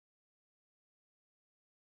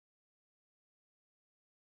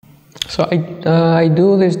So I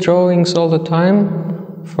do these drawings all the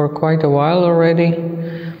time for quite a while already,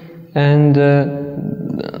 and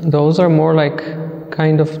those are more like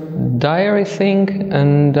kind of diary thing,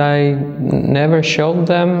 and I never showed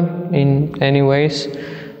them in any ways,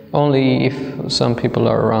 only if some people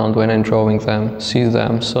are around when I'm drawing them, see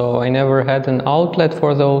them. So I never had an outlet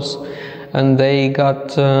for those, and they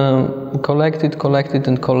got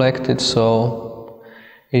collected, so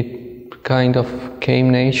it kind of came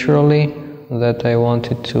naturally that I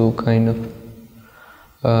wanted to kind of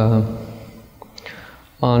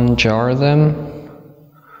unjar them.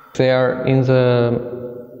 They are in the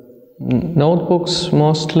notebooks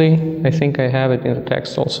mostly. I think I have it in the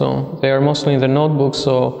text also. They are mostly in the notebooks,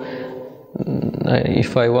 so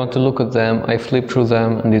if I want to look at them, I flip through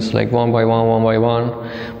them, and it's like one by one.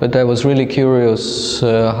 But I was really curious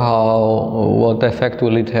what effect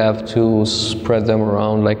will it have to spread them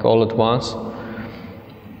around like all at once.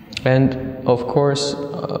 And of course,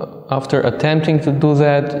 after attempting to do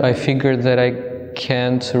that, I figured that I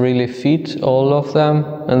can't really fit all of them,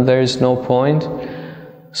 and there is no point.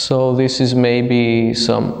 So this is maybe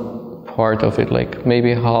some part of it, like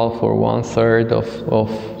maybe half or 1/3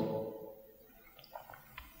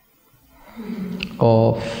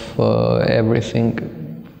 of everything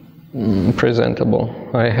presentable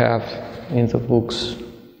I have in the books.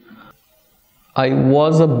 I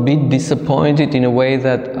was a bit disappointed in a way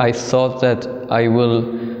that I thought that I will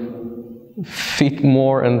fit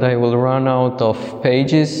more and I will run out of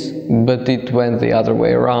pages, but it went the other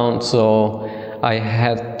way around, so I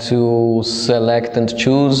had to select and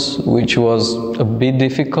choose, which was a bit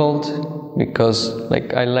difficult because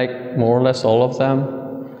like I like more or less all of them,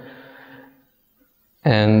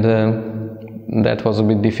 and that was a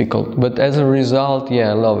bit difficult, but as a result,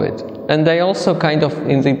 yeah, I love it. And I also kind of,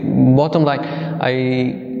 in the bottom line,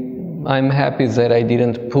 I'm happy that I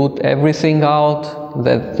didn't put everything out,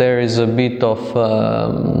 that there is a bit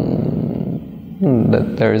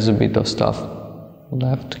of stuff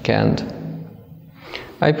left canned.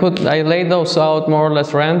 I laid those out more or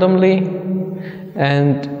less randomly,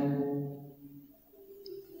 and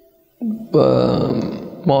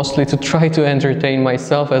mostly to try to entertain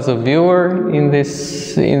myself as a viewer in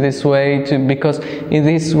this way, because in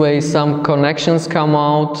this way some connections come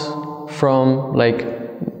out from like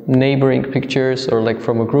neighboring pictures or like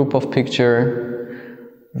from a group of picture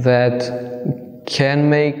that can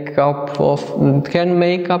make up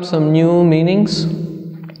some new meanings.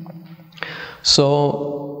 So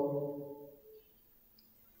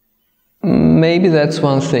maybe that's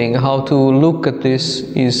one thing. How to look at this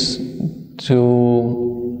is to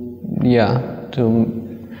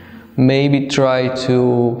maybe try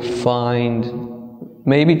to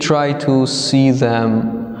see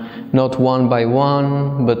them not one by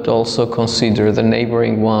one, but also consider the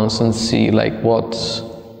neighboring ones and see like what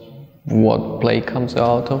play comes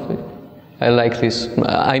out of it. I like this.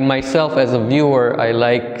 I myself as a viewer, I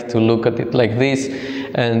like to look at it like this,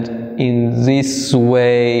 and in this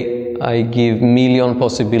way I give million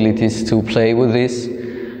possibilities to play with this,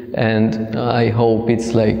 and I hope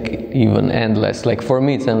it's like even endless. Like for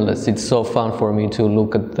me it's endless. It's so fun for me to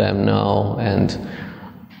look at them now, and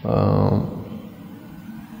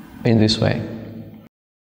in this way.